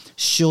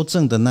修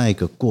正的那一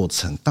个过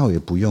程，倒也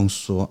不用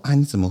说啊，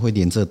你怎么会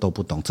连这都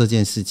不懂这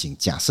件事情？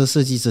假设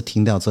设计师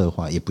听到这个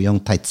话，也不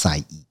用太在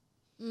意。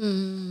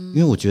因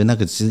为我觉得那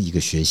个是一个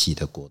学习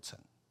的过程。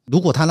如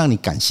果他让你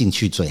感兴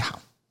趣最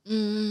好。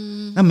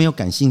那没有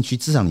感兴趣，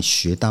至少你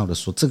学到了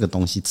说这个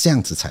东西这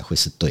样子才会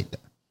是对的。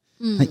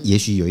那也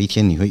许有一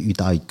天你会遇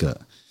到一个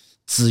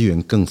资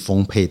源更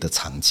丰沛的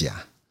厂家，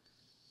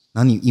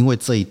然后你因为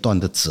这一段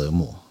的折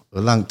磨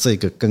而让这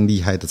个更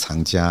厉害的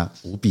厂家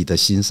无比的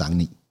欣赏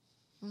你，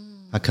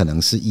他可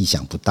能是意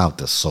想不到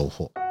的收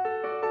获。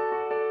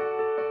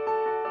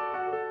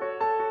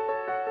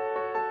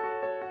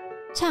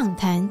畅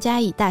谈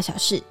嘉义大小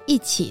事，一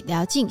起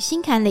聊进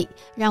心坎里，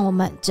让我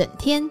们整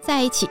天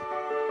在一起。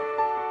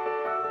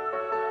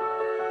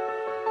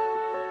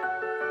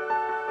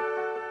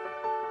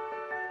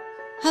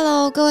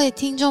Hello， 各位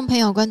听众朋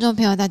友、观众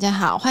朋友，大家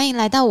好，欢迎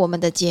来到我们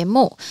的节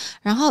目。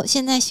然后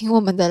现在请我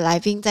们的来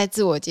宾再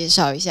自我介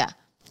绍一下。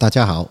大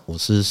家好，我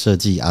是设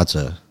计阿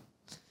哲。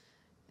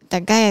大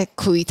概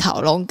开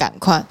讨论赶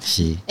快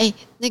是，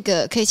那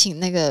个可以请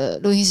那个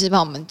录音师帮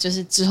我们，就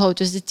是之后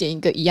就是剪一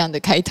个一样的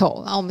开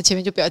头，然后我们前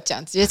面就不要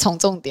讲，直接从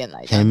重点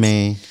来。黑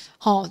妹，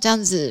这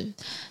样子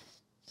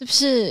是不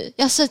是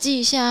要设计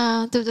一下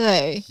啊？对不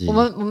对？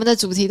我们的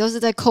主题都是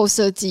在扣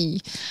设计。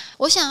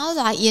我想要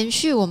来延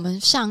续我们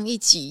上一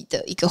集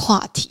的一个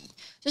话题，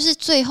就是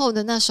最后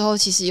的那时候，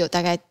其实有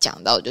大概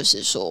讲到，就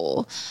是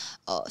说，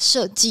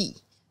设计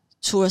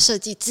除了设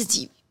计自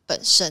己本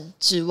身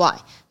之外，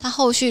他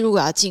后续如果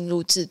要进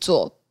入制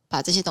作，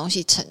把这些东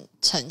西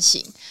成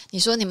型，你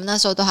说你们那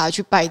时候都还要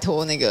去拜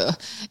托那个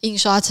印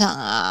刷厂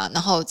啊，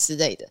然后之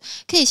类的，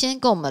可以先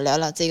跟我们聊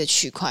聊这个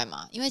区块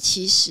吗？因为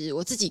其实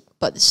我自己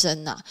本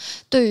身啊，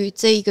对于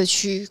这一个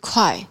区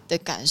块的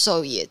感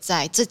受，也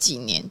在这几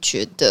年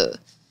觉得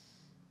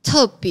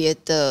特别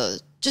的，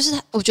就是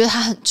我觉得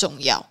它很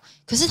重要，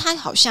可是它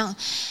好像。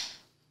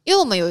因为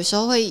我们有时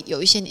候会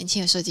有一些年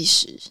轻的设计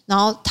师，然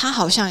后他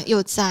好像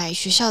又在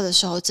学校的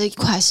时候这一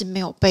块是没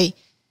有被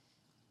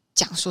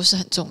讲说是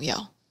很重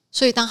要，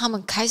所以当他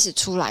们开始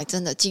出来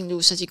真的进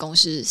入设计公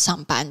司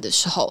上班的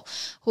时候，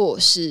或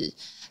者是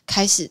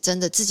开始真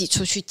的自己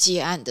出去接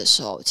案的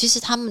时候，其实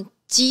他们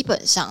基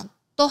本上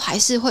都还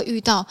是会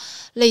遇到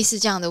类似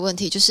这样的问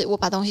题，就是我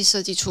把东西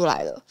设计出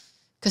来了，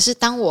可是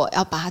当我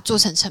要把它做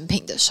成成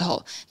品的时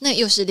候，那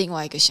又是另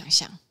外一个想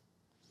象。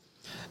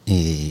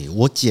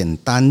我简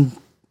单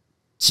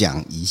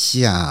讲一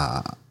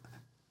下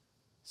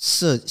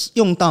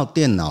用到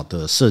电脑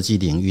的设计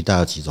领域大概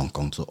有几种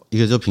工作，一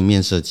个就是平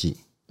面设计，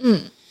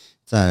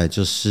再来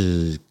就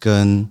是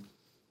跟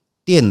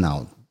电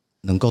脑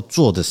能够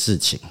做的事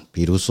情，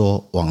比如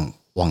说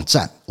网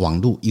站、网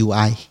络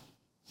UI，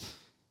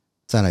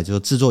 再来就是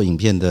制作影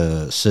片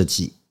的设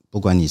计，不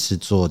管你是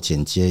做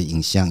剪接、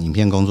影像、影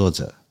片工作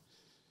者，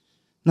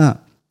那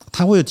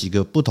它会有几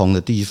个不同的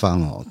地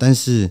方但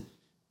是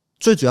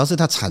最主要是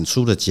它产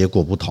出的结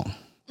果不同。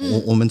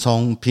我们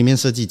从平面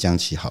设计讲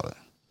起好了。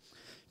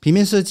平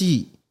面设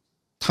计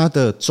它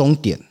的终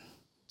点，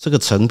这个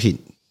成品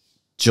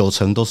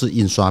90%都是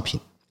印刷品。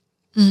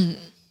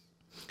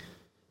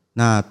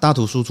那大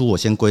图输出我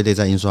先归类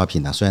在印刷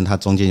品虽然它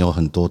中间有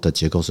很多的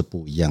结构是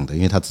不一样的，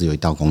因为它只有一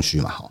道工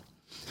序嘛。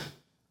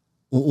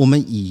我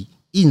们以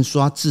印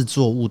刷制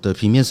作物的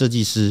平面设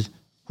计师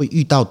会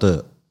遇到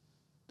的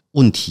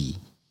问题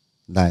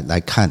来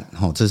看，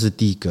这是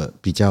第一个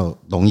比较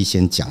容易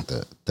先讲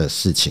的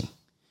事情。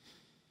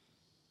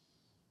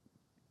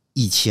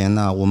以前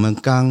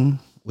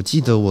我记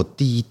得我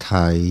第一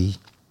台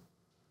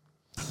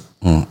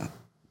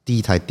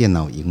电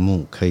脑萤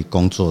幕可以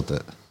工作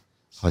的，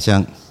好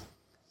像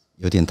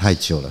有点太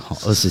久了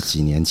，20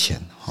几年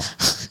前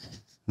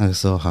那个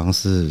时候好像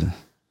是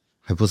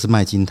还不是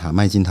麦金塔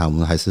我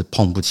们还是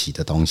碰不起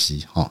的东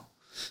西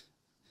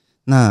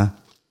那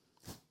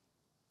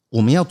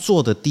我们要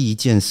做的第一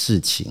件事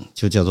情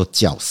就叫做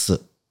校色。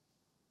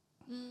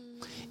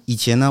以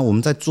前呢，我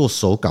们在做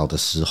手稿的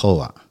时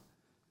候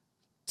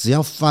只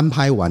要翻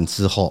拍完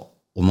之后，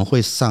我们会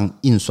上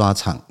印刷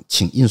厂，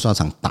请印刷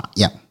厂打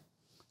样，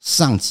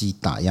上机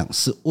打样，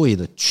是为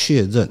了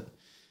确认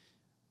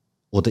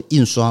我的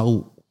印刷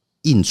物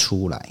印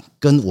出来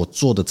跟我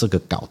做的这个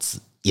稿子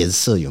颜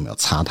色有没有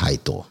差太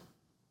多。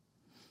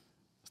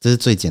这是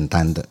最简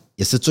单的，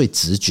也是最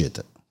直觉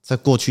的，在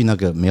过去那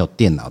个没有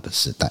电脑的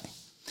时代。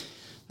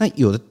那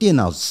有了电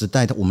脑时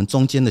代，我们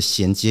中间的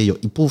衔接，有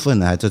一部分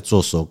人还在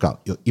做手稿，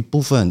有一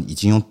部分人已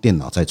经用电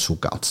脑在出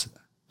稿子。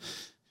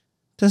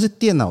但是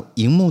电脑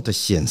萤幕的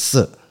显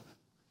色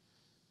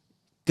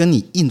跟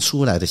你印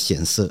出来的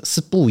显色是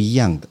不一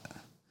样的，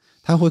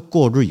它会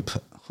过 RIP，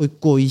 会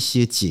过一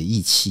些解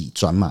译器、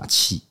转码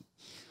器。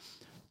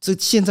这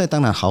现在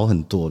当然好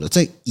很多了，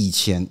在以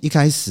前一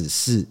开始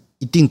是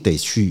一定得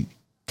去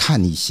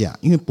看一下，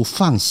因为不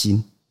放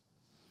心。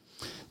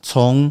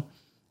从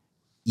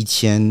以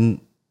前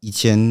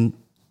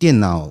电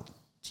脑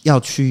要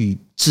去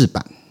制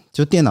版，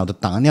就电脑的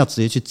档案要直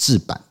接去制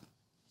版，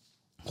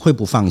会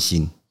不放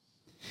心。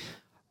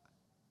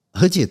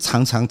而且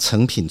常常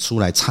成品出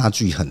来差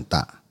距很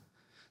大。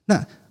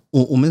那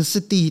我们是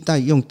第一代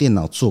用电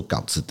脑做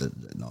稿子的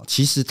人哦，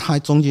其实它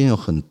中间有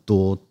很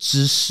多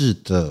知识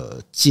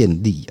的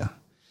建立啊，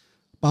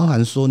包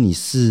含说你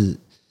是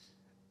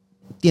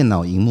电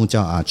脑萤幕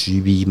叫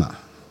RGB 嘛，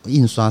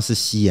印刷是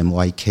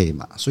CMYK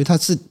嘛，所以它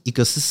是一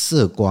个是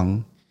色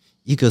光，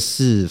一个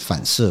是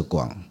反射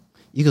光，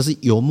一个是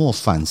油墨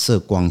反射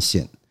光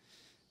线。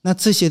那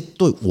这些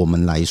对我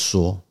们来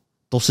说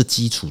都是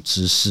基础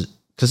知识，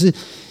可是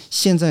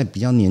现在比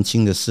较年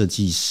轻的设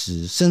计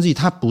师，甚至于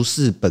他不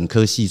是本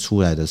科系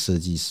出来的设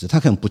计师，他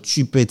可能不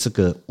具备这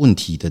个问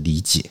题的理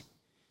解，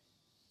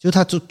就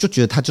他就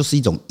觉得它就是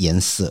一种颜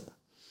色。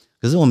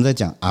可是我们在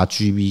讲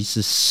RGB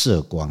是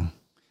色光，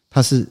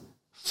它是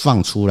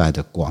放出来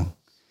的光，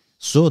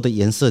所有的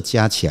颜色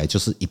加起来就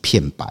是一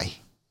片白。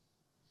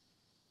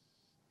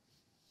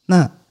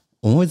那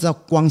我们会知道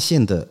光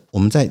线的，我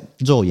们在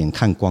肉眼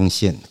看光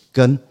线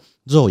跟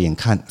肉眼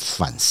看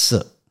反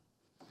射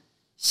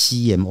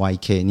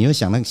CMYK， 你会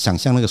想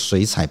象那个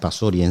水彩把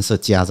所有的颜色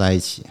加在一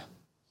起，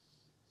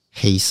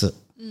黑色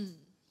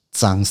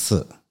脏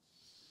色，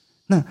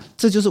那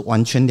这就是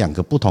完全两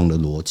个不同的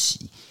逻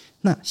辑。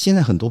那现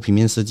在很多平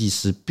面设计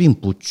师并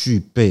不具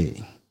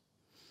备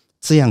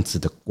这样子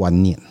的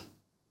观念，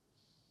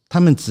他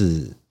们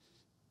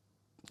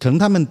可能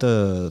他们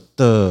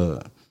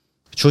的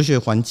求学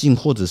环境，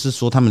或者是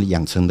说他们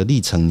养成的历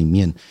程里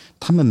面，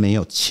他们没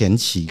有前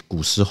期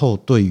古时候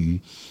对于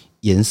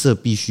颜色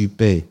必须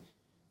被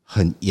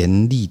很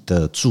严厉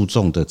的注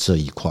重的这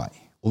一块。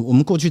我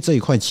们过去这一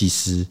块其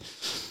实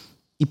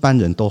一般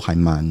人都还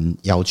蛮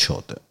要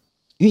求的，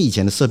因为以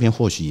前的色偏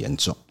或许严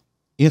重，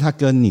因为它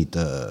跟你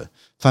的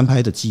翻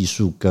拍的技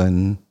术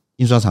跟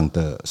印刷厂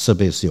的设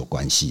备是有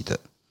关系的，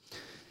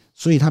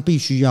所以它必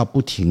须要不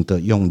停的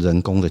用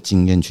人工的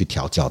经验去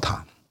调教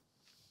它。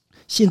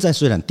现在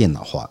虽然电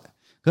脑化了，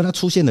可它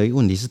出现的一个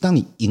问题是，当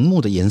你萤幕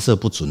的颜色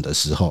不准的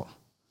时候，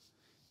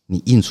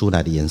你印出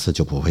来的颜色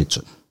就不会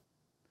准。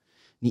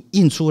你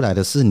印出来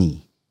的是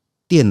你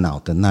电脑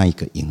的那一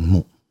个萤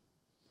幕，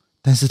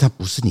但是它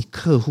不是你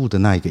客户的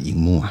那一个萤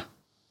幕啊。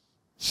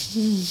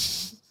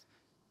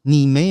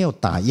你没有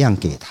打样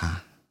给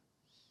他，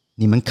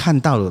你们看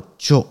到的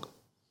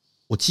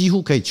我几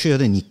乎可以确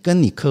认，你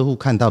跟你客户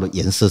看到的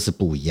颜色是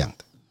不一样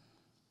的。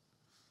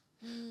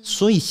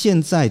所以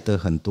现在的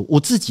很多，我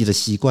自己的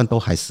习惯都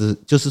还是，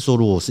就是说，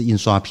如果我是印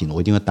刷品，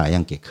我一定会打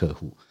样给客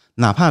户，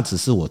哪怕只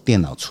是我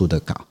电脑出的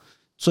稿，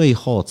最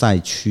后再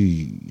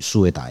去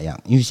数位打样，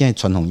因为现在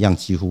传统样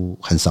几乎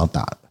很少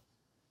打了，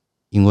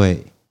因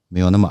为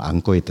没有那么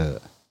昂贵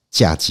的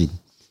价金，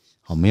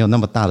没有那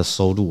么大的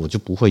收入，我就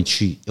不会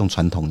去用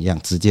传统样，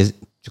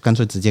干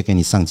脆直接给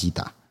你上机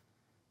打。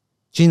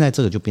现在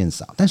这个就变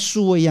少，但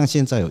数位样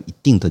现在有一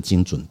定的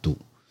精准度。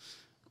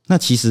那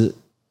其实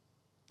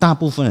大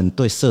部分人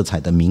对色彩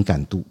的敏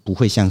感度不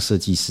会像设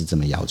计师这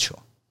么要求，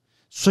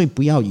所以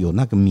不要有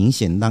那个明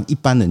显让一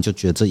般人就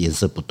觉得这颜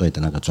色不对的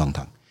那个状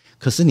态。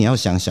可是你要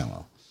想想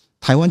哦，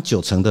台湾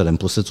90%的人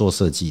不是做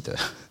设计的，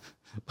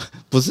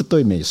不是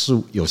对美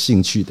术有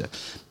兴趣的，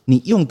你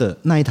用的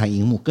那一台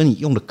萤幕跟你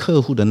用的客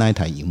户的那一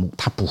台萤幕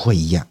它不会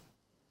一样。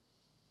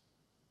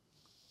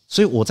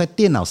所以我在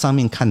电脑上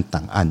面看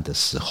档案的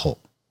时候，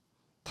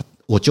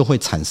我就会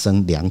产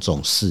生两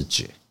种视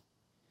觉。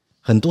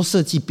很多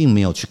设计并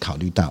没有去考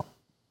虑到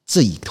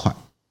这一块。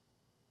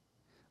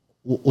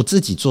我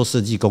自己做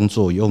设计工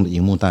作用的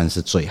萤幕当然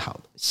是最好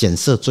的，显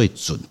色最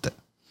准的。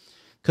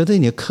可是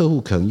你的客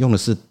户可能用的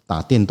是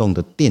打电动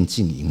的电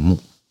竞萤幕，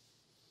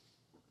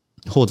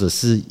或者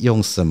是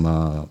用什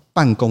么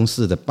办公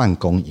室的办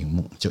公萤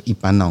幕，就一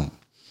般那种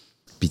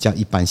比较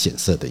一般显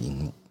色的萤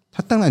幕，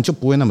他当然就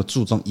不会那么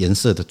注重颜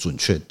色的准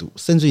确度，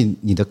甚至于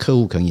你的客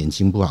户可能眼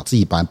睛不好，自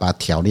己把它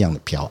调亮了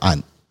调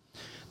暗，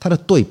它的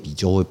对比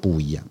就会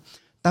不一样。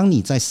当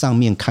你在上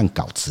面看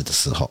稿子的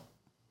时候，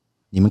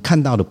你们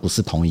看到的不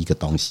是同一个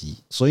东西，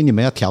所以你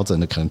们要调整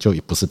的可能就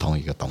也不是同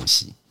一个东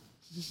西。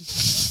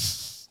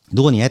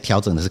如果你在调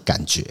整的是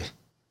感觉，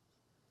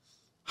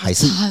还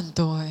是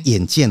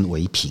眼见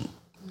为凭，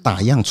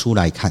打样出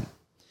来看。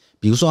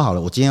比如说好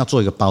了，我今天要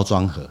做一个包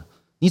装盒，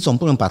你总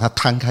不能把它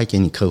摊开给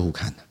你客户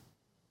看，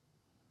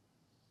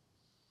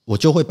我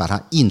就会把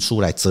它印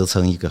出来折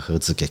成一个盒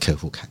子给客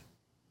户看。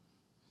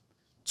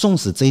纵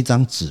使这一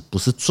张纸不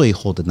是最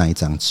后的那一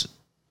张纸，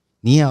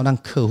你也要让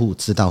客户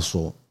知道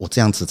说，我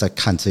这样子在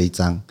看这一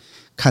张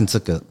看这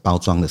个包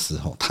装的时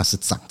候，它是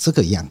长这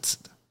个样子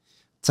的，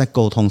在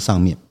沟通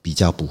上面比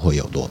较不会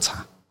有落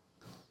差。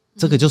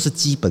这个就是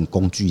基本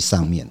工具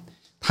上面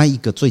它一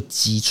个最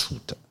基础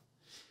的。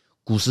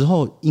古时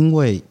候因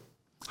为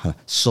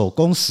手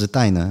工时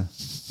代呢，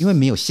因为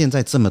没有现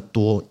在这么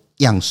多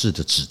样式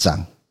的纸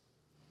张，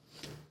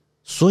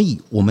所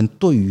以我们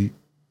对于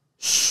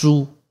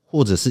书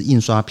或者是印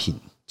刷品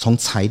从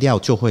材料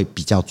就会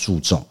比较注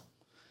重。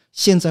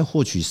现在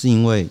或许是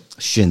因为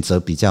选择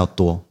比较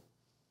多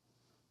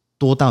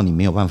到你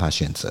没有办法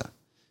选择。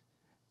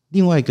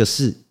另外一个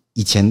是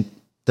以前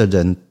的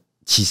人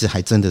其实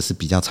还真的是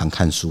比较常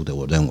看书的，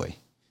我认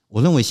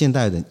为现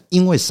代人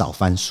因为少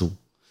翻书，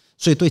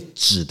所以对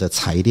纸的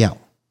材料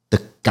的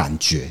感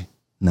觉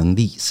能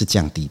力是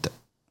降低的。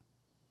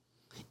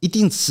一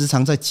定时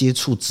常在接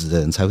触纸的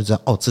人才会知道，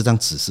哦，这张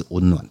纸是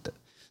温暖的，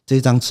这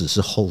张纸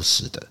是厚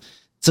实的，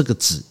这个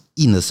纸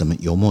印了什么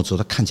油墨之后，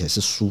它看起来是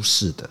舒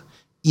适的，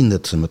印了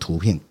什么图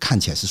片看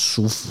起来是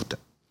舒服的。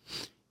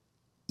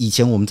以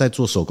前我们在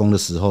做手工的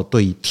时候，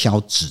对于挑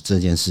纸这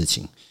件事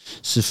情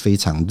是非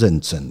常认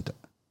真的，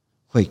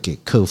会给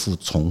客户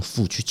重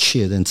复去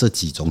确认这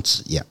几种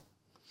纸样。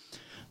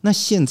那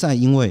现在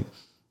因为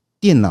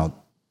电脑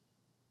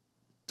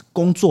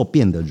工作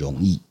变得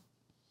容易，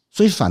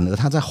所以反而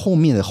他在后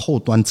面的后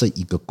端这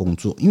一个工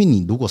作，因为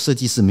你如果设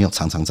计师没有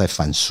常常在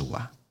翻书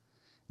啊，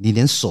你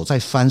连手在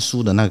翻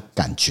书的那个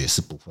感觉是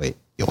不会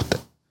有的。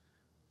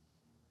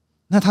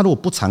那他如果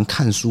不常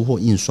看书或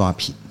印刷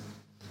品，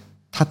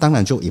他当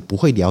然就也不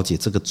会了解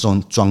这个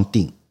装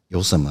订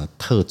有什么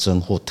特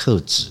征或特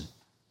质，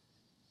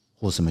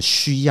或什么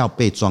需要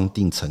被装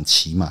订成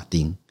骑马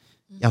钉，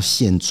要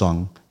线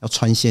装，要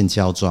穿线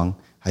胶装，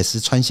还是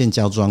穿线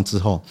胶装之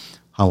后，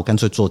好，我干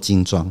脆做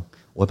精装，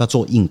我要不要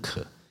做硬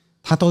壳？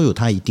它都有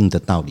它一定的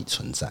道理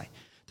存在。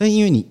但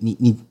因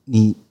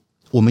为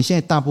我们现在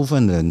大部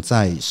分人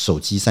在手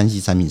机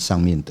 3C 产品上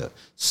面的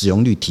使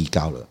用率提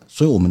高了，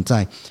所以我们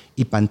在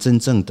一般真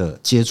正的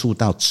接触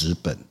到纸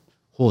本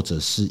或者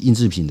是印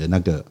制品的那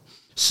个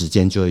时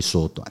间就会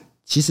缩短，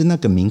其实那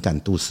个敏感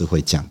度是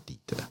会降低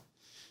的。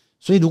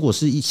所以如果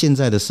是现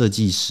在的设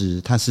计师，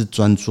他是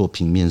专做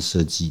平面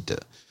设计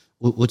的，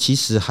我其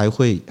实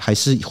还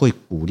是会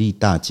鼓励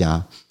大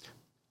家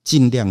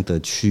尽量的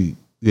去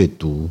阅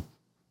读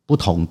不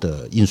同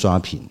的印刷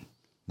品，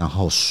然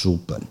后书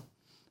本，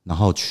然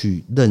后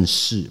去认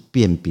识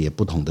辨别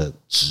不同的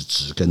纸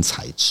质跟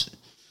材质，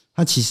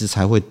它其实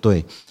才会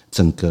对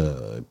整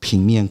个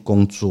平面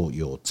工作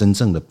有真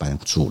正的帮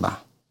助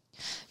啦。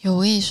有，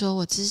我跟你说，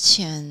我之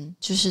前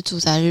就是住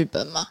在日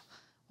本嘛，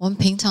我们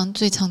平常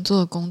最常做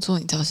的工作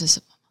你知道是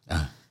什么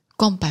吗？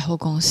逛百货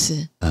公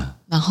司，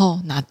然后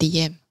拿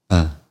DM，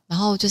然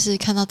后就是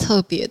看到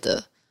特别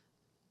的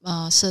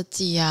设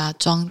计啊、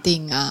装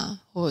订啊，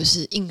或者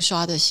是印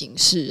刷的形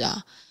式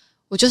啊，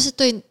我就是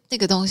对那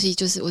个东西，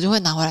就是我就会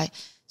拿回来，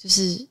就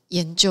是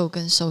研究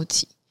跟收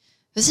集。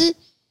可是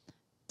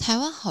台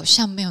湾好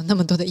像没有那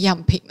么多的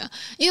样品啊，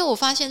因为我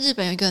发现日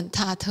本有一个很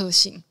大的特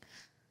性，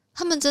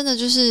他们真的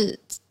就是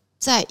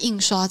在印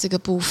刷这个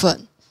部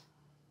分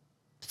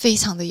非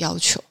常的要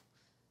求。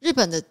日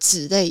本的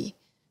纸类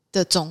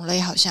的种类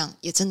好像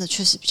也真的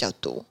确实比较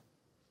多，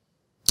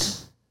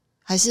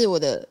还是我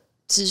的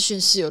资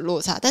讯是有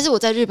落差，但是我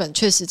在日本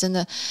确实真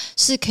的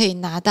是可以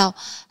拿到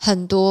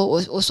很多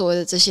我所谓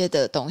的这些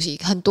的东西，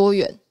很多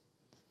元。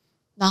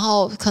然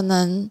后可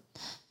能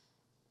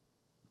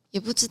也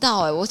不知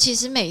道我其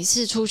实每一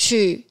次出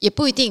去也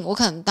不一定，我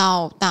可能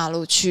到大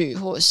陆去，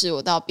或者是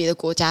我到别的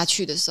国家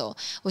去的时候，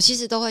我其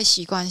实都会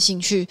习惯性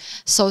去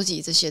收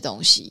集这些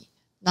东西。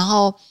然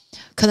后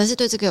可能是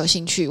对这个有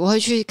兴趣，我会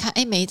去看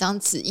每一张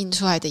纸印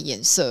出来的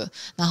颜色，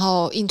然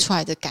后印出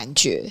来的感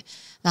觉，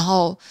然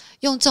后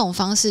用这种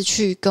方式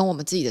去跟我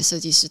们自己的设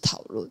计师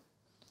讨论。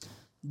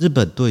日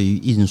本对于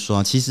印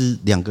刷，其实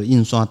两个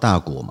印刷大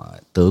国嘛，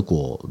德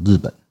国、日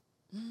本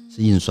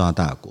是印刷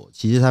大国，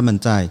其实他们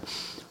在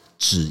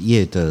纸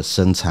业的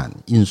生产、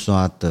印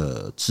刷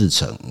的制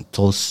成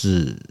都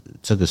是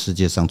这个世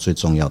界上最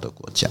重要的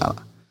国家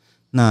了。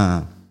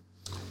那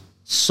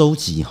收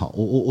集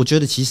我觉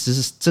得其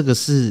实这个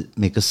是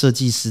每个设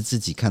计师自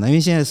己看的，因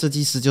为现在设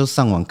计师就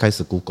上网开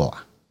始 Google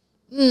啊。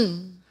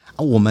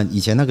我们以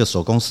前那个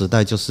手工时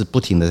代就是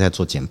不停的在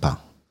做简报，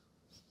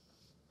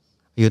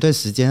有段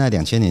时间在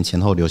2000年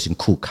前后流行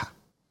酷卡，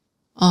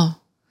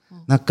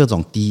那各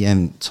种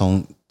DM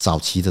从早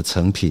期的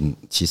成品，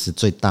其实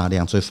最大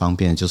量最方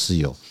便的就是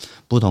有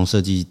不同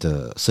设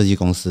计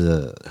公司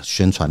的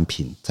宣传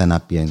品在那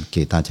边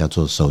给大家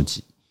做收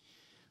集。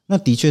那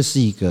的确是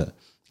一个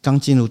刚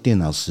进入电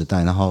脑时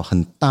代，然后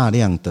很大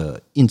量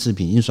的印制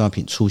品、印刷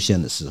品出现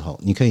的时候，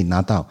你可以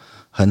拿到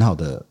很好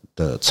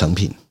的成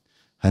品，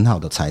很好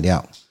的材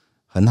料，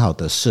很好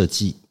的设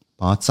计，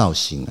包括造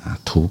型啊、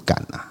图感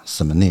啊、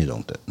什么内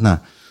容的。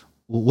那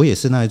我也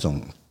是那一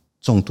种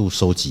重度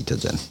收集的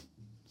人，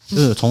就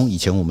是从以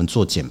前我们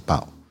做简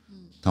报，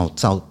然后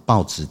造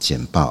报纸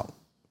简报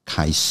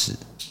开始，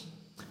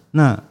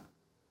那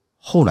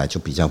后来就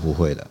比较不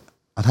会了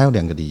啊。它有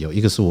2个理由，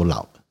一个是我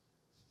老了。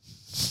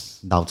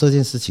老这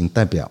件事情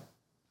代表，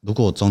如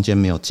果我中间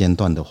没有间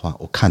断的话，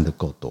我看得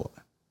够多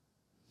了，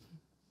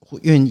我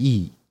愿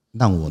意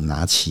让我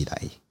拿起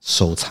来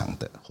收藏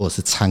的或者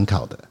是参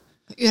考的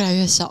越来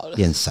越少了，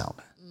变少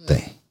了。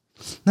对，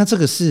那这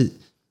个是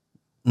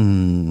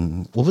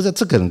我不知道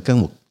这个人跟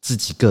我自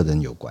己个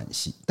人有关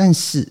系，但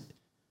是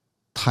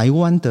台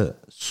湾的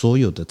所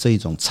有的这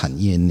种产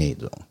业内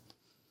容，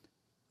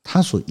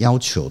它所要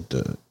求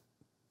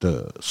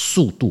的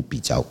速度比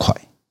较快。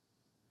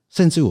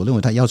甚至我认为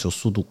他要求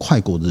速度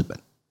快过日本，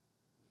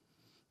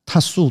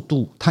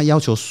他要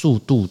求速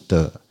度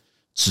的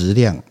质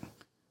量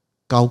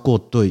高过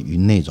对于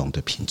内容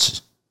的品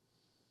质。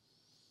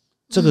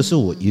这个是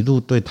我一路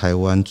对台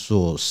湾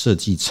做设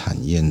计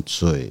产业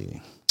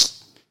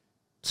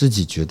自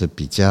己觉得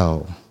比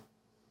较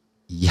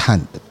遗憾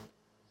的，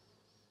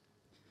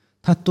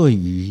他对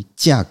于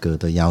价格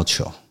的要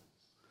求，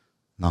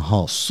然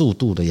后速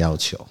度的要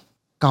求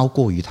高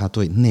过于他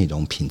对内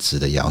容品质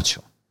的要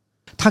求。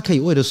他可以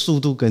为了速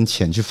度跟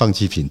钱去放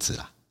弃品质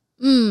啦。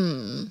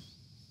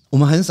我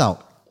们很少，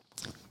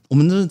我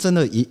们真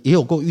的也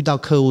有过遇到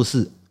客户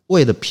是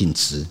为了品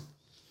质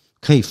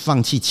可以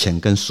放弃钱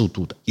跟速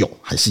度的，有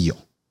还是有，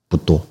不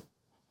多。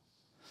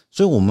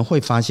所以我们会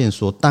发现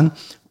说，当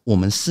我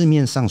们市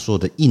面上所有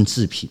的印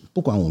制品，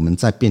不管我们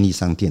在便利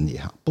商店也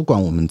好，不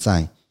管我们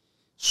在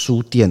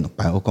书店、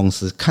百货公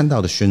司看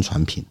到的宣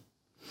传品，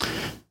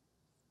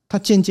它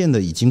渐渐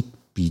的已经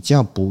比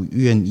较不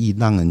愿意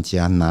让人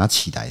家拿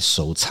起来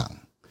收藏。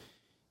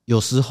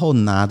有时候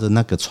拿的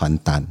那个传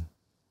单，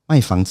卖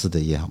房子的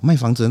也好，卖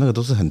房子的那个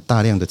都是很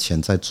大量的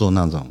钱在做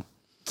那种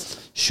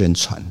宣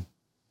传，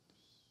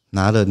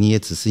拿了你也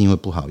只是因为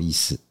不好意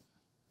思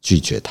拒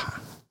绝他。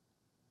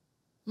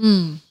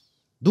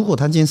如果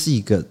它今天是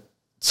一个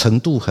程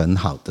度很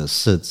好的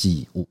设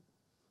计物，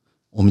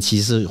我们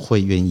其实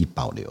会愿意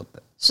保留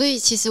的。所以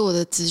其实我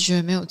的直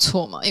觉没有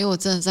错嘛，因为我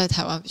真的在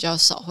台湾比较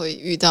少会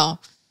遇到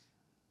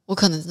我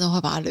可能真的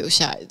会把它留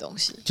下来的东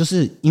西。就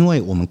是因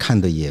为我们看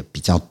的也比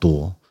较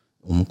多，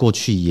我们过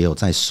去也有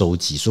在收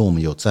集，所以我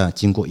们有在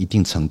经过一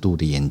定程度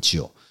的研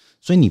究，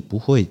所以你不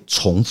会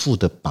重复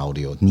的保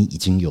留你已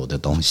经有的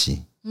东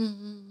西。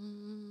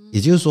也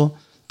就是说，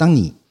当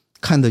你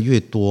看的越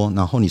多，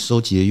然后你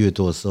收集的越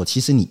多的时候，其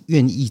实你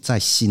愿意再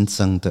新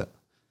增的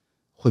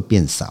会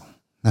变少，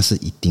那是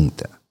一定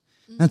的。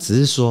那只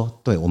是说，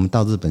对，我们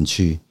到日本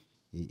去，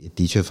也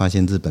的确发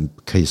现日本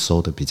可以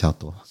收的比较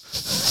多，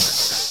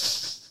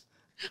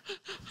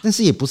但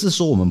是也不是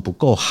说我们不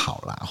够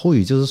好啦，或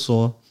许就是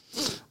说，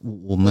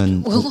我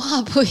们文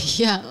化不一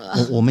样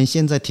啦。我们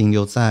现在停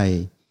留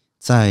在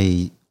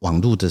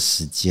网络的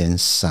时间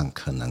上，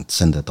可能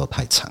真的都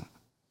太长。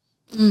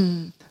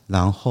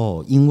然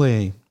后因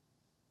为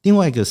另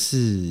外一个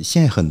是，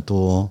现在很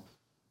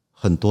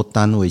多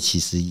单位其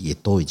实也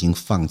都已经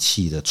放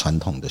弃了传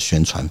统的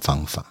宣传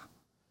方法，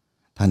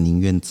他宁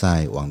愿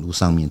在网络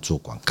上面做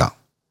广告，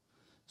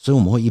所以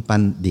我们会一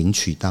般领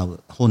取到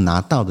或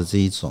拿到的这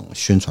一种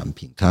宣传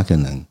品，它可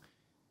能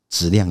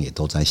质量也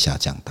都在下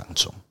降当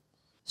中。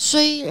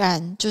虽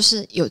然就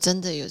是真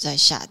的有在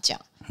下降，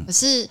可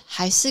是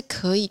还是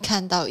可以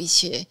看到一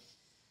些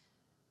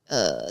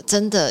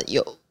真的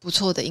有不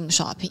错的印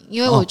刷品，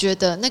因为我觉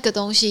得那个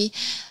东西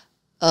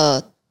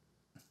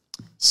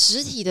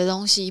实体的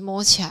东西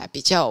摸起来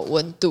比较有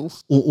温度。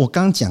我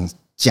刚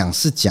讲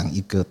是讲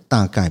一个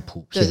大概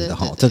普遍的，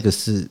对，这个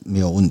是没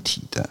有问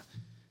题的。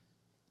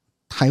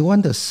台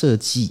湾的设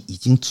计已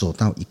经走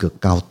到一个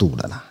高度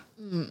了啦。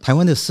台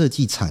湾的设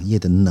计产业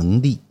的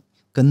能力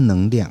跟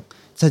能量，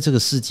在这个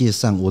世界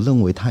上，我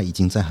认为它已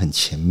经在很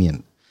前面了。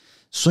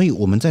所以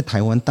我们在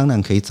台湾当然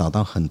可以找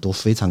到很多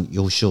非常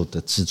优秀的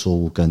制作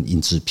物跟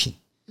印制品，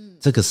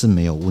这个是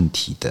没有问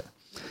题的。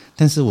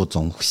但是我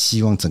总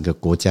希望整个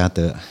国家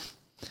的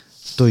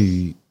对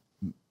于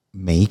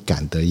美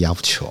感的要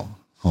求，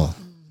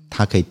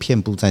它可以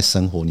遍布在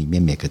生活里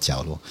面每个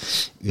角落，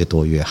越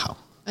多越好。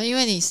因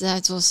为你是在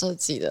做设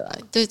计的啦，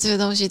对这个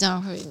东西当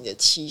然会有你的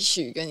期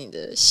许跟你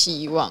的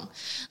希望。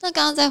那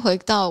刚刚再回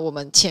到我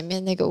们前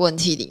面那个问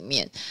题里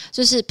面，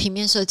就是平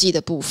面设计的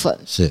部分。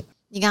是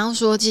你刚刚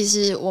说，其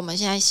实我们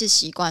现在是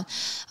习惯，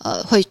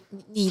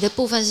你的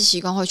部分是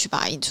习惯会去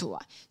把它印出来。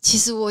其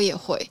实我也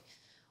会，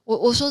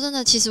我说真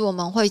的，其实我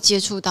们会接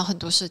触到很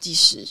多设计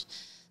师。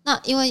那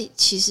因为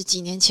其实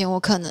几年前我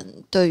可能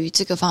对于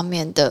这个方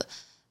面的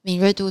敏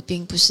锐度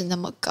并不是那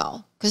么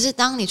高，可是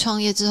当你创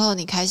业之后，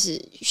你开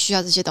始需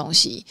要这些东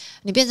西，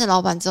你变成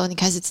老板之后，你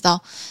开始知道，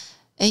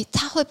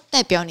它会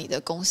代表你的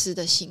公司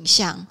的形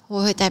象，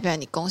或会代表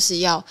你公司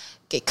要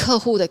给客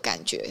户的感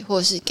觉，或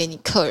者是给你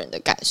客人的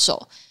感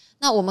受。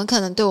那我们可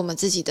能对我们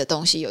自己的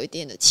东西有一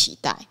定的期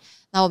待，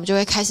那我们就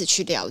会开始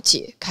去了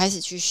解，开始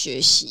去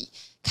学习，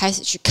开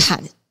始去看，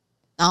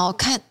然后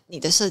看你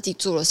的设计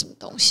做了什么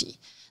东西。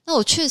那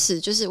我确实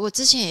就是我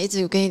之前也一直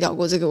有跟你聊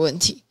过这个问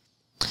题，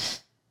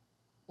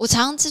我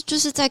常常就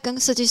是在跟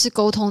设计师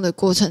沟通的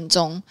过程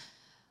中，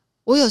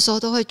我有时候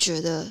都会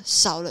觉得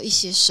少了一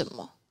些什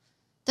么，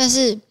但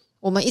是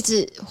我们一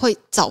直会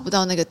找不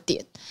到那个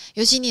点。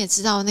尤其你也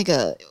知道，那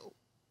个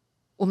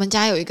我们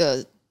家有一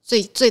个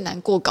最难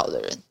过稿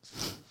的人，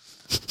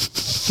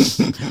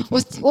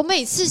我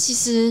每次其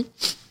实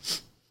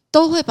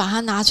都会把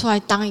它拿出来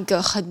当一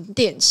个很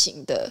典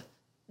型的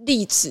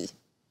例子，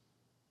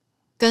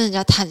跟人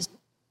家探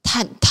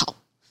讨，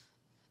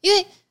因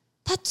为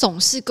他总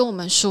是跟我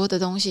们说的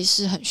东西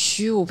是很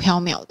虚无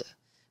缥缈的，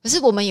可是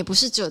我们也不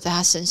是只有在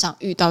他身上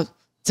遇到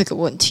这个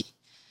问题，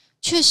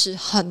确实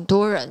很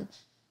多人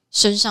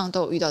身上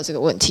都有遇到这个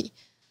问题。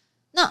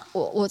那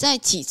我在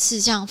几次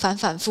这样反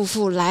反复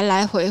复来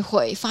来回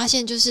回，发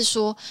现就是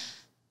说，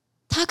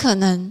他可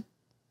能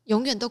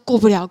永远都过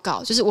不了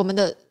稿，就是我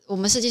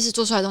们设计师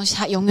做出来的东西，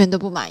他永远都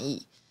不满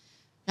意，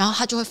然后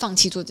他就会放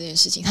弃做这件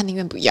事情，他宁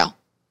愿不要。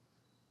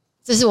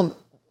这是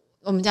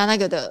我们家那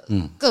个的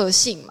个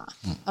性嘛，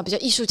比较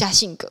艺术家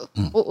性格，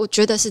我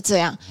觉得是这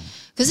样。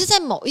可是在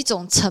某一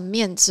种层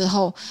面之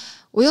后，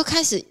我又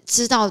开始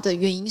知道的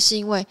原因是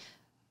因为，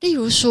例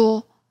如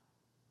说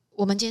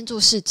我们今天做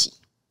市集，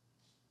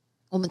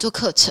我们做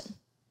课程，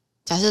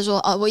假设说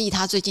我以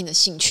他最近的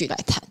兴趣来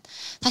谈，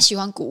他喜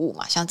欢古物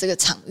嘛，像这个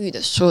场域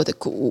的所有的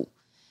古物，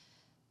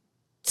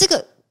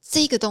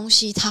这个东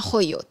西它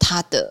会有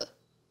它的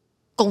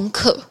功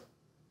课，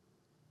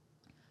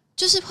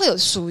就是会有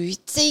属于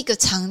这个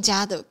藏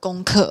家的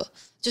功课，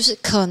就是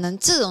可能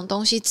这种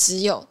东西只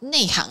有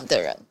内行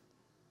的人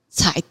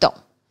才懂。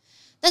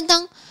但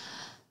当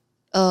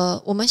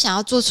我们想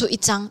要做出一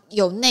张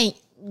有内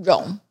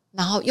容，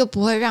然后又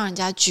不会让人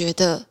家觉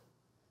得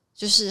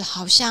就是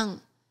好像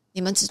你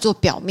们只做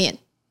表面，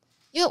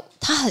因为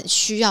他很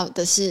需要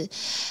的是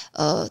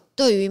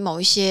对于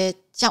某一些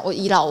像我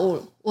以老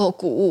物或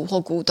古物或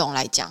古董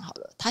来讲好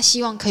了，他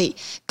希望可以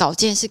稿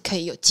件是可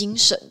以有精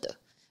神的。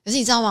可是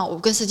你知道吗？我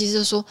跟设计师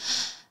就说，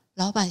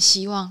老板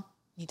希望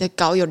你的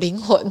稿有灵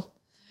魂、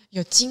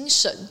有精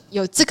神、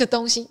有这个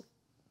东西。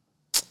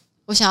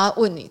我想要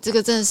问你，这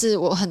个真的是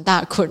我很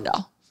大的困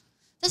扰。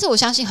但是我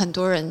相信很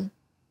多人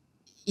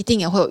一定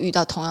也会有遇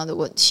到同样的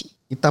问题。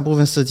大部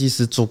分设计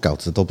师做稿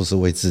子都不是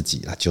为自己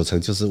啦，9成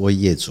就是为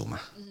业主嘛。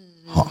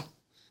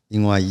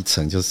另外1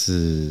成就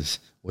是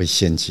为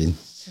现金。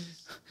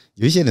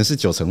有一些人是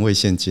9成为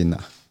现金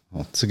啦，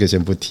这个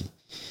先不提。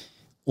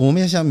我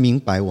们要先明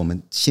白我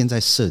们现在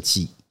设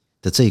计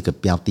的这个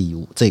标的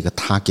物，这个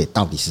target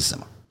到底是什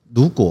么。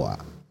如果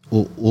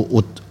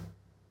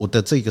我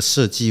的这个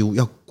设计物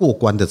要过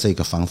关的这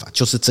个方法，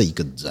就是这一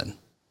个人，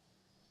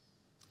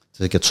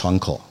这个窗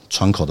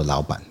口的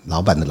老板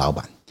的老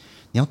板，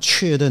你要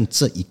确认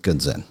这一个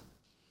人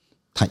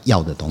他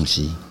要的东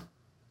西。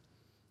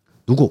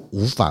如果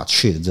无法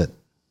确认，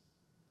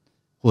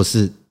或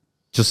是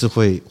就是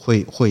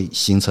会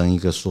形成一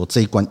个说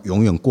这一关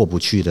永远过不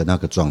去的那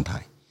个状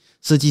态，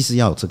设计师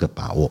要有这个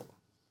把握。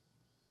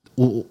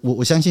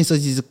我相信设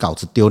计师稿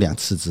子丢2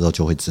次之后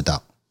就会知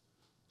道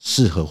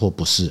适合或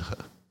不适合。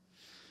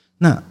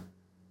那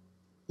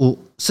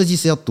设计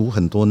师要读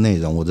很多内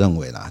容，我认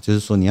为啦，就是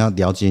说你要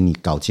了解你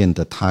稿件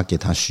的他给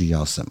他需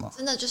要什么。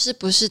真的就是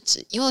不是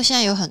只，因为现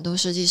在有很多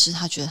设计师，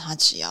他觉得他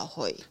只要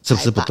会，这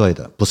不是不对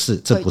的，不是，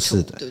这不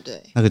是的，对不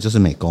对？那个就是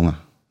美工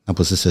啊，那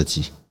不是设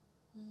计。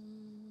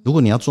如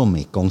果你要做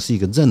美工，是一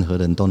个任何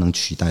人都能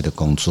取代的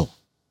工作，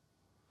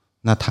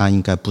那他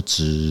应该不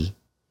值，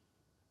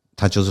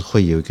他就是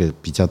会有一个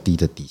比较低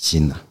的底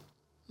薪啦。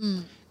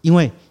因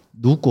为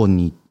如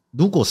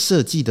果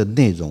设计的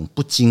内容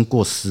不经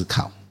过思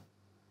考，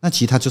那其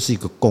实它就是一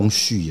个工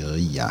序而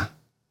已啊，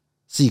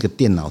是一个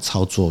电脑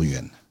操作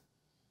员。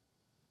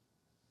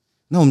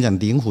那我们讲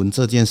灵魂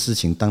这件事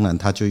情，当然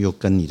它就又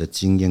跟你的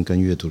经验跟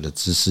阅读的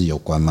知识有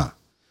关嘛。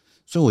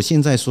所以我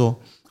现在说，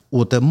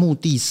我的目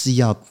的是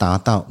要达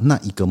到那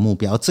一个目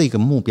标，这个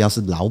目标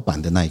是老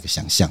板的那一个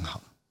想象好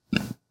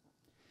了。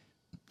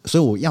所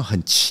以我要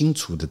很清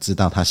楚的知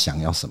道他想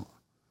要什么，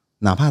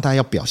哪怕他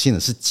要表现的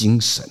是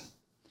精神，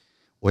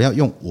我要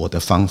用我的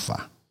方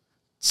法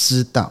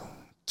知道，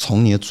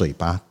从你的嘴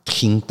巴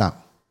听到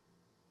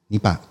你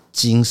把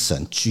精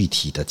神具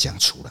体的讲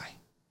出来。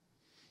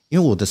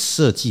因为我的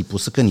设计不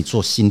是跟你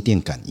做心电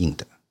感应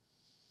的，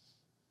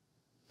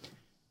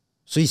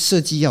所以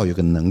设计要有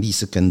个能力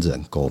是跟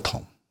人沟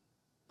通。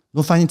如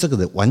果发现这个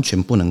人完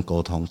全不能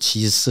沟通，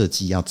其实设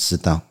计要知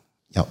道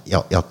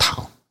要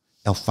逃，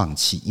要放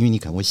弃，因为你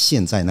可能会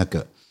陷在那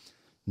个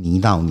泥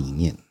淖里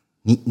面，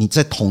你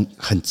在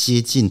很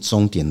接近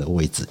终点的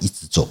位置一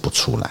直走不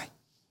出来，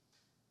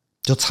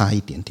就差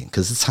一点点，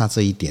可是差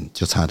这一点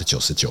就差了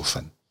99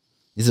分，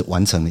你只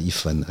完成了1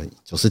分而已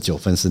，99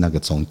分是那个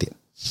终点。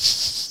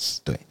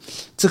对，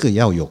这个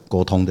要有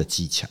沟通的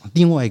技巧。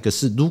另外一个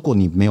是，如果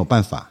你没有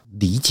办法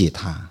理解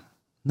他，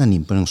那你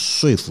不能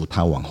说服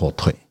他往后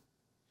退，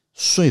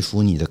说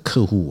服你的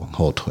客户往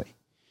后退。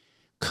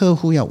客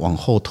户要往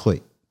后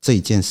退这一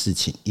件事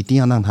情，一定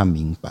要让他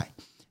明白。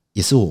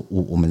也是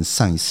我们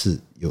上一次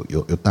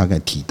有大概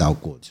提到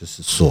过，就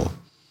是说，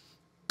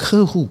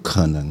客户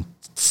可能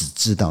只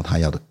知道他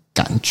要的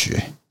感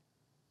觉，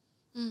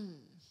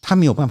他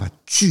没有办法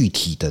具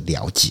体的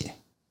了解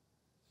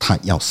他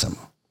要什么。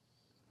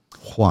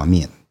画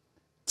面、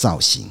造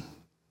型、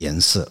颜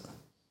色、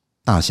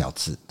大小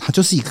字，它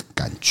就是一个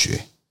感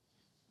觉，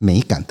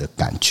美感的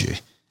感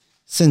觉，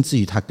甚至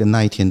于它跟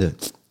那一天的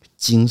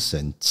精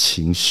神、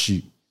情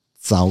绪、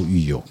遭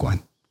遇有关，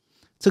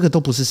这个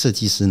都不是设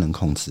计师能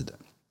控制的。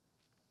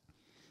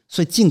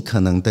所以尽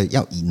可能的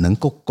要以能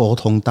够沟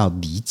通到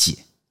理解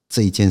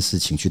这一件事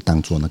情去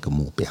当做那个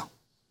目标。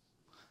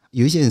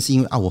有一些人是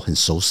因为我很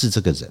熟识这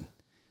个人，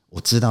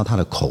我知道他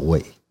的口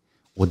味，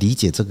我理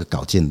解这个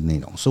稿件的内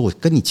容，所以我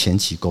跟你前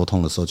期沟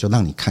通的时候，就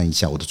让你看一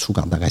下我的初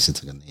稿大概是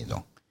这个内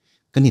容，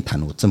跟你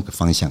谈我这个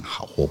方向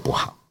好或不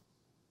好。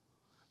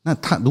那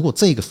他如果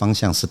这个方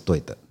向是对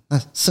的，那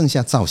剩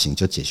下造型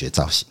就解决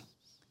造型，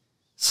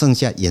剩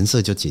下颜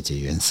色就解决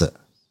颜色，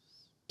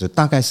就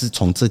大概是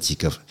从这几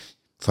个，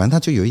反正它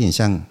就有一点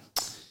像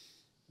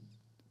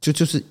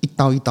就是一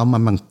刀一刀慢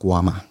慢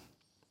刮嘛。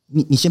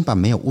你先把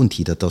没有问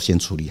题的都先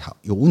处理好，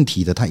有问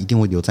题的它一定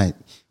会留在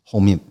后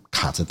面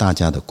卡着大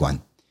家的关。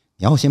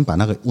你要先把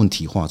那个问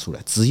题画出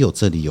来，只有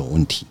这里有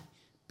问题，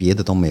别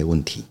的都没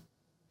问题。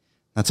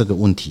那这个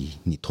问题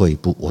你退一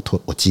步，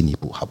我进一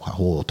步好不好？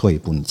或我退一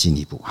步，你进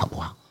一步好不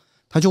好？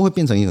它就会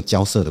变成一个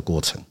交涉的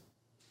过程。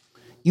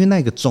因为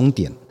那个终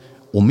点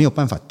我没有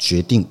办法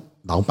决定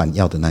老板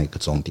要的那一个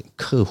终点，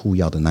客户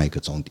要的那一个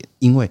终点，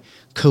因为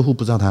客户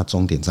不知道他的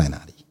终点在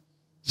哪里。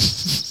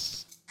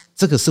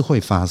这个是会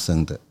发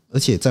生的，而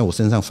且在我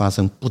身上发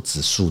生不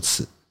止数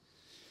次，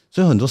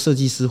所以很多设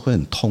计师会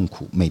很痛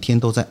苦，每天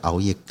都在熬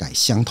夜改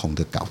相同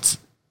的稿子，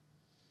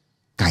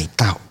改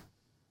到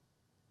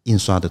印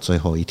刷的最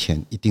后一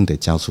天一定得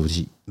交出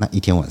去，那一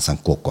天晚上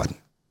过关。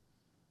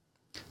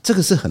这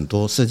个是很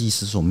多设计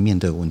师所面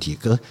对的问题，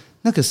可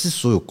那个是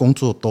所有工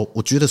作都，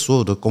我觉得所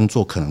有的工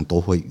作可能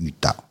都会遇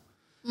到。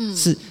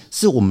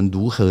是我们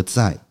如何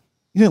在，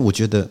因为我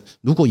觉得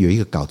如果有一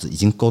个稿子已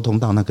经沟通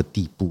到那个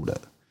地步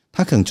了，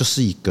它可能就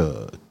是一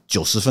个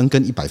90分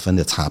跟100分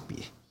的差别。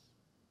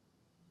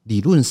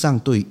理论上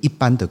对于一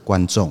般的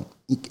观众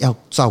要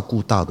照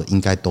顾到的应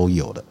该都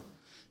有了，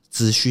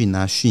资讯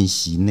啊、讯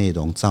息内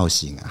容、造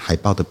型啊、海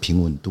报的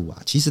平稳度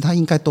啊，其实他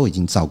应该都已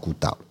经照顾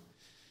到了。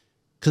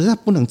可是他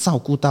不能照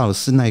顾到的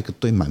是那个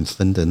对满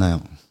分的那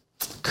种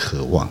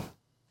渴望。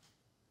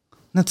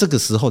那这个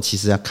时候其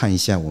实要看一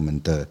下我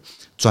们的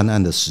专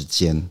案的时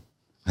间，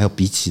还有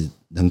彼此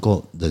能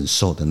够忍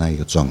受的那一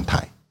个状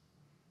态，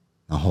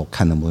然后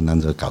看能不能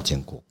让这个稿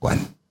件过关。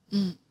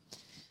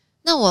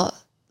那我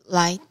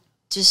来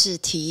就是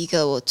提一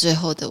个我最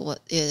后的，我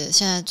也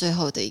现在最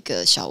后的一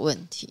个小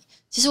问题。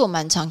其实我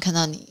蛮常看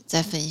到你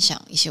在分享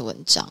一些文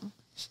章，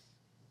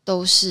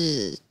都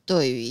是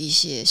对于一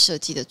些设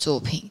计的作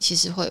品其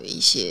实会有一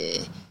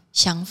些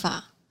想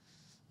法，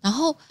然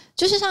后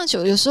就是像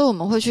有时候我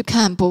们会去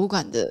看博物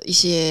馆的一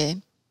些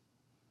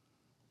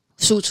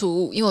输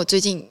出物，因为我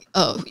最近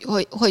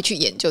会去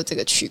研究这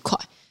个区块，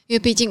因为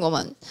毕竟我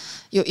们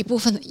有一部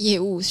分的业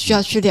务需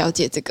要去了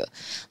解这个，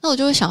那我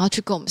就会想要去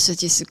跟我们设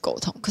计师沟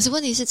通。可是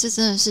问题是这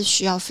真的是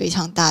需要非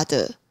常大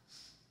的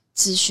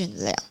资讯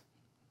量，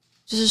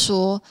就是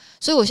说，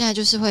所以我现在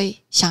就是会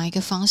想一个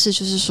方式，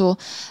就是说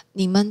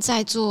你们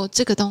在做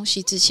这个东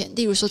西之前，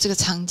例如说这个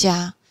藏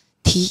家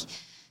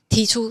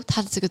提出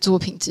他的这个作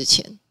品之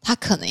前，他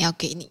可能要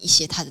给你一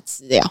些他的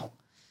资料，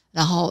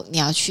然后你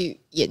要去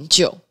研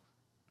究，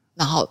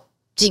然后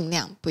尽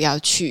量不要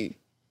去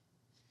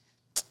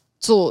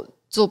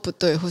做不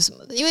对或什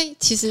么的，因为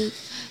其实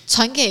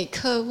传给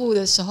客户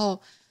的时候，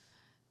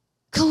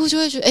客户就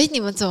会觉得你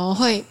们怎么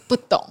会不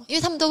懂？因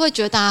为他们都会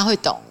觉得大家会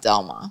懂，你知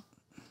道吗？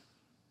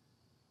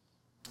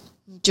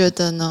你觉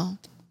得呢？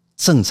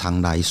正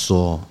常来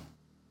说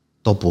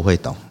都不会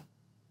懂。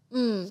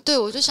对，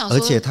我就想说，而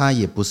且他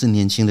也不是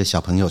年轻的小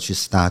朋友去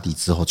study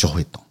之后就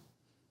会懂。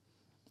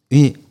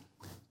因为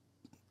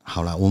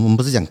好了，我们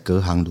不是讲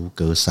隔行如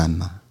隔山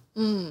吗？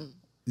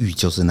玉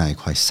就是那一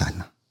块山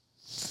啊。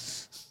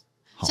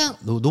这样，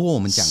如果我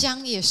们讲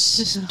香也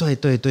是，对，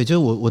就是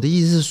我的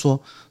意思是说，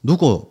如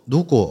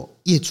果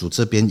业主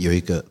这边有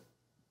一个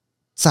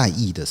在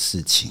意的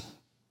事情，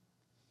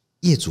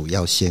业主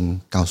要先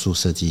告诉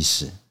设计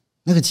师，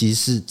那个其实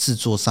是制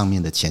作上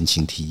面的前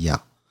情提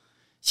要。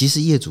其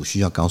实业主需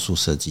要告诉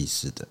设计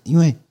师的，因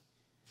为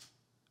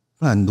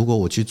不然如果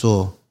我去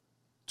做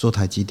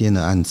台积电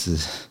的案子，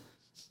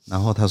然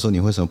后他说你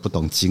为什么不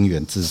懂晶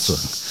圆制作，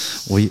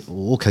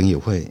我可能也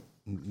会，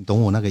你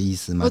懂我那个意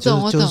思吗？我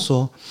懂。就是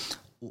说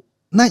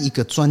那一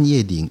个专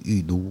业领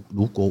域，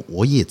如果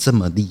我也这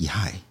么厉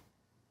害，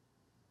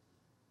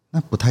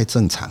那不太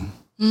正常。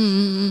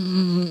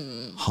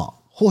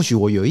好，或许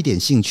我有一点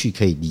兴趣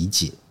可以理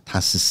解它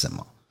是什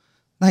么，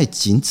那也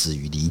仅止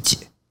于理解。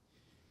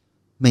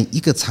每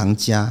一个藏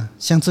家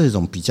像这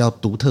种比较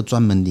独特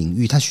专门领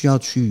域，他需要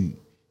去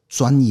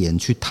钻研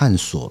去探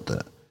索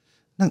的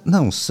那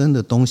种深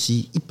的东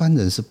西，一般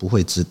人是不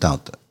会知道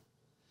的。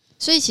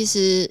所以其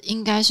实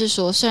应该是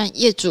说，虽然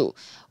业主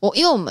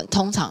因为我们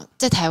通常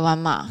在台湾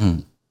嘛，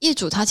业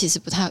主他其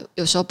实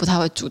有时候不太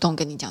会主动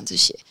跟你讲这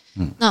些，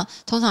那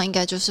通常应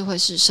该就是会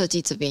是设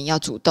计这边要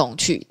主动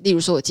去，例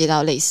如说我接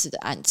到类似的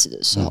案子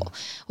的时候，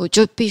我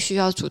就必须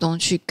要主动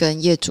去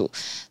跟业主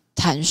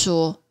谈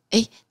说，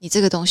你这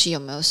个东西有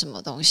没有什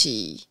么东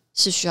西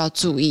是需要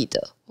注意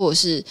的，或者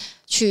是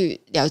去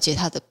了解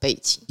他的背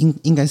景。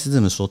应该是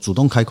这么说，主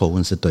动开口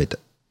问是对的。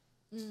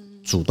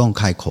主动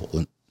开口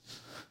问，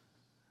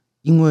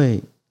因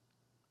为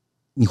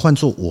你换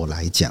作我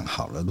来讲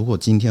好了，如果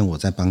今天我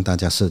在帮大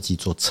家设计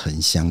做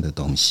沉香的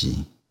东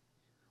西，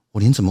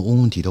我连怎么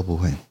问问题都不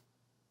会。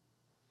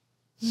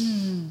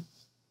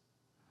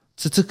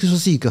这个就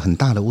是一个很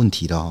大的问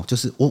题了哦，就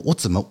是我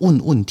怎么问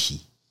问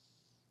题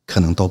可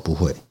能都不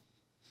会。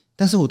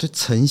但是我对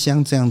沉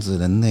香这样子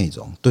的内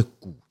容，对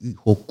古玉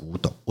或古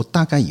董，我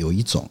大概有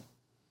一种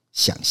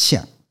想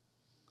象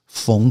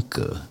风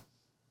格。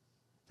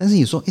但是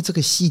你说这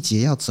个细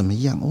节要怎么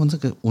样，这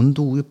个温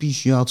度又必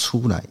须要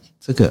出来，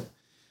这个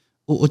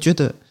我觉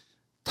得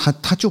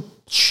它就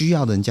需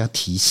要人家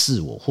提示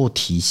我或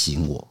提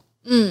醒我。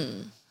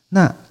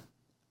那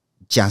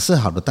假设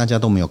好了，大家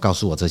都没有告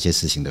诉我这些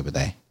事情，对不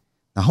对？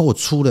然后我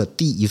出了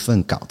第一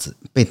份稿子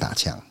被打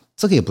枪，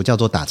这个也不叫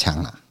做打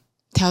枪啦，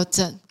调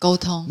整沟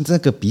通，这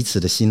个彼此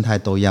的心态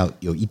都要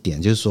有一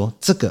点，就是说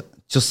这个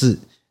就是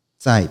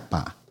在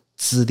把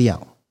资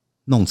料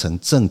弄成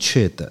正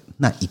确的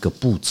那一个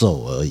步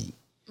骤而已，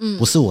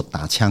不是我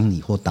打枪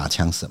你或打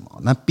枪什么，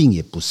那并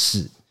也不是。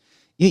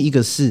因为一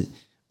个是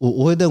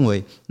我会认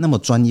为那么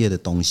专业的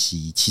东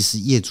西，其实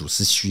业主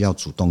是需要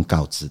主动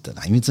告知的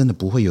啦，因为真的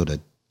不会有人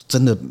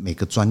真的每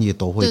个专业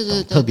都会懂，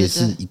对，特别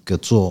是一个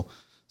做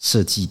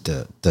设计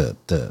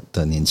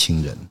的年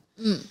轻人。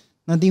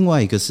那另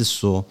外一个是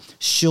说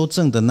修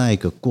正的那一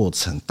个过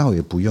程，倒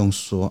也不用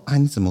说啊，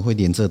你怎么会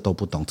连这都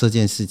不懂这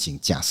件事情？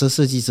假设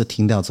设计师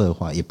听到这个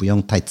话，也不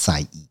用太在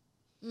意。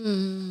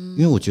因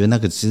为我觉得那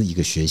个是一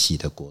个学习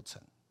的过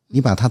程，你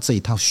把他这一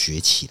套学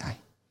起来，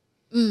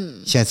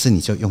下一次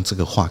你就用这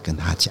个话跟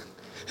他讲。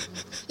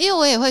因为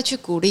我也会去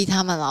鼓励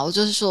他们啦，我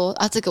就是说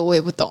啊，这个我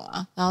也不懂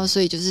啊，然后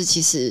所以就是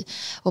其实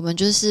我们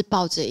就是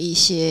抱着一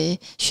些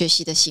学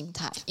习的心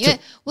态，因为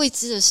未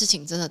知的事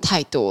情真的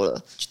太多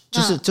了。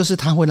就是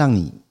他会让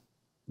你，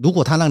如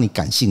果他让你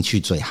感兴趣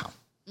最好。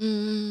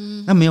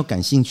那没有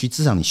感兴趣，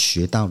至少你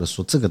学到了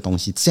说这个东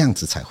西这样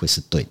子才会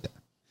是对的。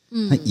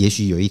那也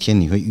许有一天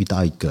你会遇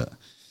到一个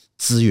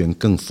资源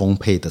更丰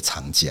沛的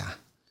厂家，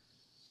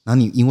然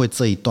后你因为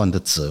这一段的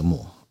折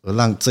磨而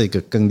让这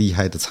个更厉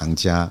害的厂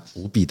家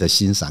无比的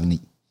欣赏你，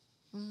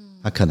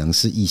他可能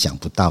是意想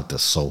不到的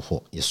收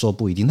获，也说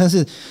不一定。但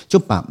是就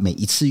把每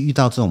一次遇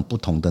到这种不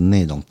同的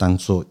内容当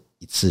做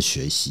一次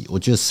学习，我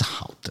觉得是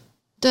好的。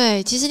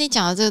对，其实你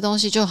讲的这个东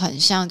西就很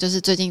像，就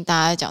是最近大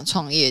家在讲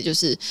创业，就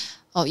是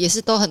也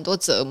是都很多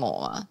折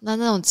磨啊，那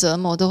种折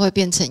磨都会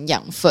变成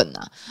养分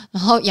啊，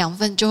然后养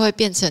分就会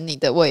变成你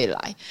的未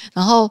来，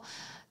然后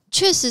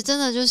确实真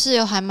的就是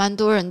有还蛮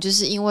多人就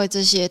是因为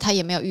这些，他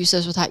也没有预设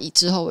说他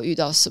之后会遇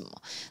到什么，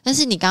但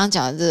是你刚刚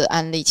讲的这个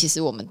案例，其实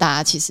我们大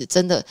家其实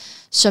真的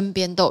身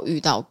边都有遇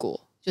到过，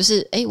就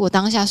是我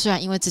当下虽然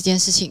因为这件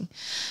事情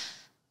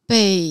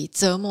被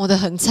折磨得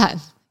很惨，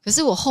可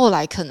是我后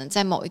来可能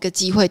在某一个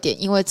机会点，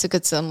因为这个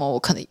折磨，我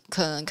可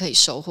能可以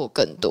收获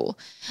更多。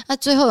那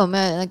最后有没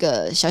有那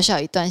个小小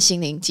一段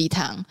心灵鸡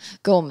汤，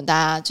跟我们大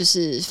家就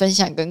是分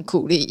享跟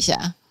鼓励一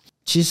下？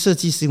其实设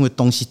计是因为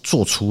东西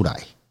做出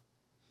来，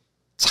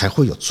才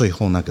会有最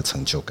后那个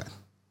成就感。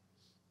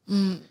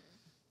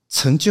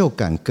成就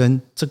感跟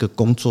这个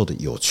工作的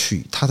有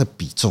趣，它的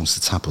比重是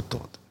差不多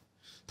的。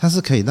它是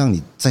可以让你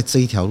在这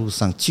一条路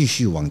上继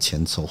续往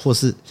前走，或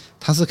是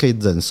它是可以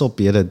忍受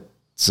别人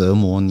折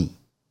磨你。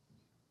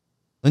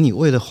而你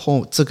为了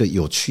这个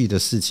有趣的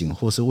事情，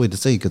或是为了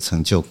这个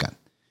成就感，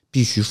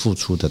必须付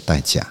出的代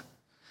价，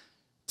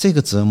这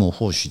个折磨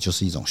或许就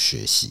是一种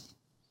学习。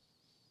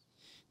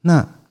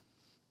那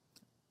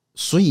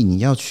所以你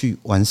要去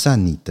完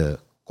善你的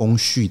工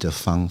序的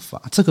方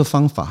法，这个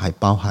方法还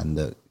包含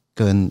了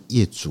跟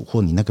业主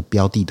或你那个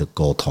标的的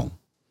沟通，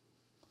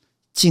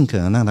尽可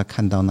能让他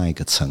看到那一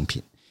个成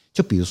品。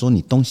就比如说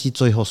你东西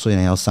最后虽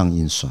然要上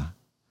印刷，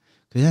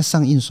可是在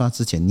上印刷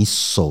之前，你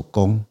手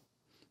工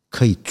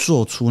可以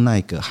做出那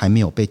个还没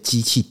有被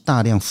机器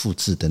大量复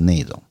制的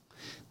内容，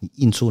你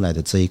印出来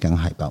的这一张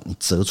海报，你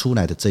折出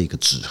来的这一个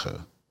纸盒，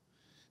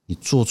你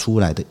做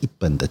出来的一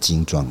本的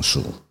精装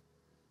书，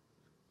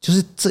就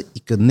是这一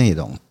个内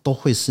容都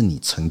会是你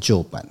成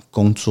就感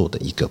工作的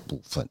一个部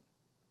分。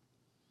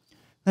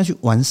那去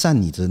完善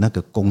你的那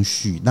个工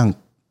序，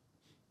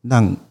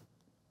让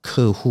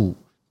客户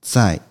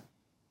在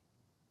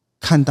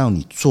看到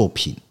你作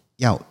品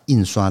要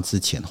印刷之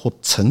前或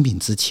成品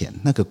之前，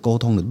那个沟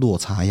通的落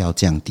差要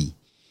降低。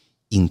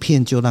影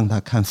片就让他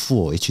看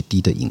Full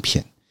HD 的影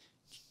片，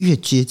越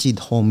接近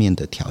后面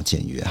的条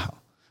件越好。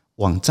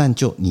网站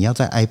就你要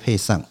在 iPad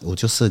上，我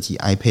就设计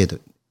iPad 的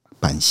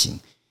版型。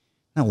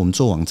那我们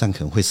做网站可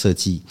能会设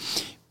计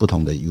不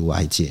同的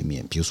UI 界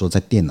面，比如说在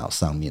电脑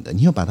上面的，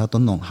你要把它都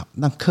弄好，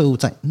让客户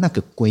在那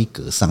个规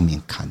格上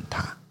面看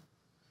它，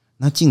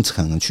那尽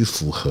可能去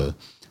符合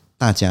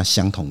大家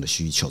相同的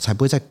需求，才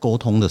不会在沟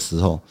通的时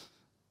候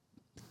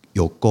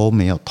有沟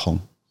没有通，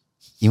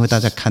因为大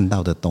家看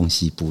到的东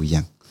西不一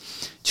样，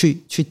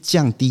去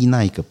降低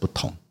那一个不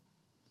同。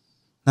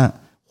那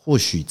或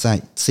许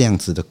在这样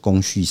子的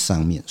工序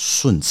上面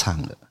顺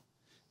畅了，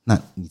那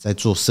你在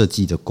做设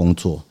计的工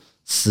作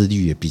思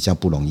虑也比较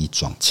不容易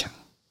撞墙，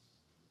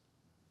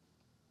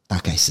大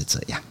概是这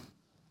样。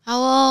好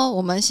哦，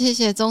我们谢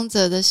谢宗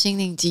泽的心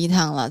灵鸡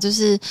汤了。就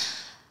是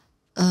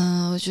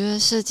我觉得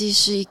设计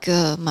是一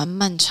个蛮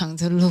漫长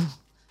的路，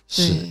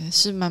对，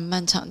是蛮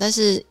漫长，但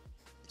是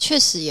确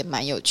实也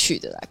蛮有趣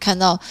的啦。看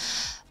到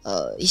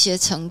一些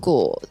成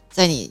果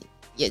在你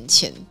眼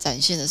前展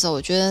现的时候，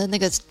我觉得那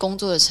个工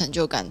作的成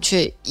就感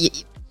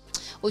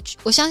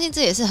我相信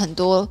这也是很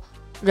多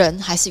人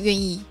还是愿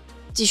意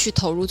继续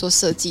投入做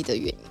设计的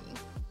原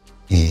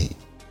因。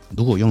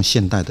如果用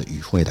现代的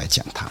语汇来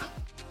讲它，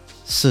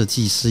设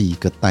计是一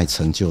个带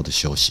成就的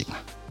修行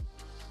啊。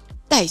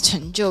带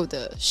成就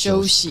的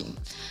修行。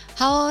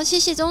好哦，谢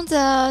谢宗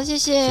泽，谢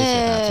谢，谢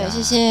谢大家，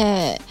谢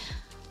谢。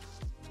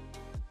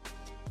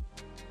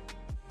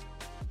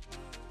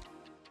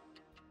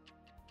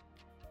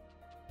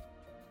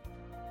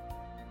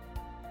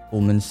我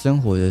们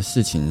生活的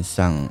事情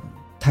上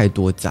太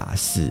多杂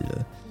事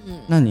了，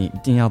那你一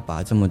定要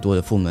把这么多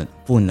的负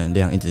能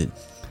量一直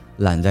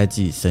揽在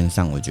自己身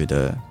上，我觉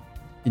得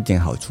一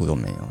点好处都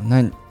没有。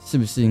那是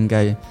不是应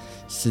该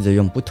试着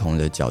用不同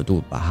的角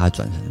度把它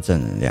转成正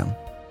能量？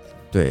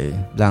对，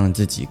让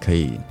自己可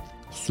以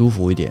舒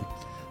服一点，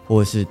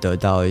或者是得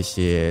到一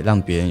些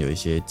让别人有一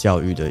些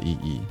教育的意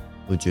义。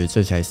我觉得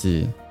这才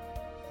是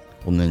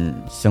我们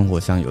生活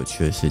上有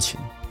趣的事情。